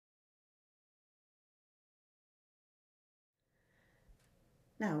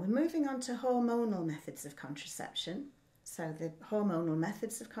Now we're moving on to hormonal methods of contraception. So the hormonal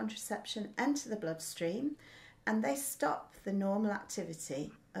methods of contraception enter the bloodstream and they stop the normal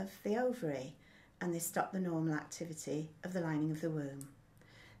activity of the ovary and they stop the normal activity of the lining of the womb.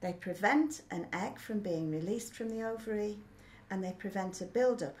 They prevent an egg from being released from the ovary and they prevent a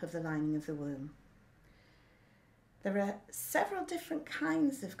build-up of the lining of the womb. There are several different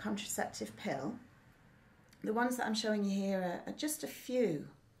kinds of contraceptive pill. The ones that I'm showing you here are just a few.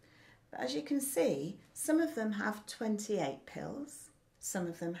 But as you can see, some of them have 28 pills, some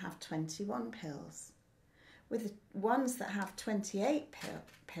of them have 21 pills. With the ones that have 28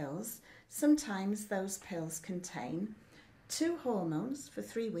 pills, sometimes those pills contain 2 hormones for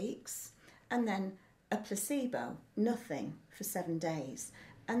 3 weeks and then a placebo, nothing, for 7 days.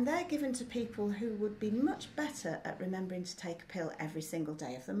 And they're given to people who would be much better at remembering to take a pill every single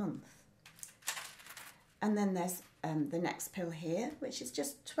day of the month. And then there's the next pill here, which is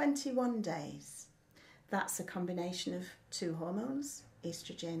just 21 days. That's a combination of 2 hormones,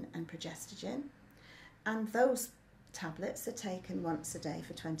 oestrogen and progestogen. And those tablets are taken once a day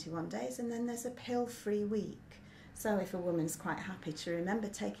for 21 days. And then there's a pill-free week. So if a woman's quite happy to remember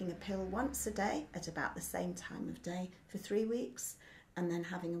taking a pill once a day at about the same time of day for 3 weeks and then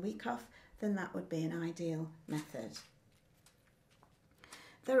having a week off, then that would be an ideal method.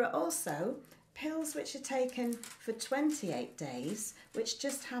 There are also pills which are taken for 28 days which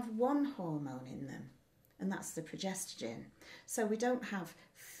just have 1 hormone in them, and that's the progestogen. So we don't have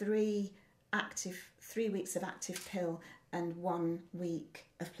 3 weeks of active pill and 1 week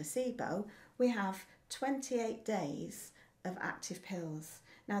of placebo. We have 28 days of active pills.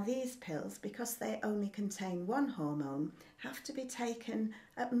 Now these pills, because they only contain 1 hormone, have to be taken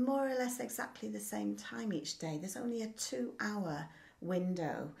at more or less exactly the same time each day. There's only a 2-hour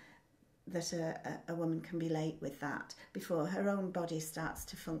window that a woman can be late with that before her own body starts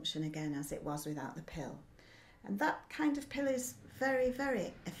to function again as it was without the pill. And that kind of pill is very,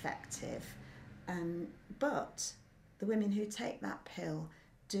 very effective. But the women who take that pill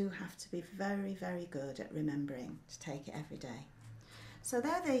do have to be very, very good at remembering to take it every day. So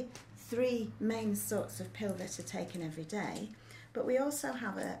they're the 3 main sorts of pill that are taken every day, but we also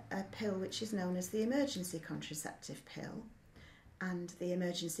have a pill which is known as the emergency contraceptive pill, and the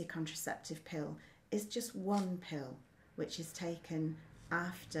emergency contraceptive pill is just 1 pill which is taken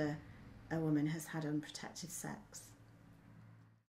after a woman has had unprotected sex.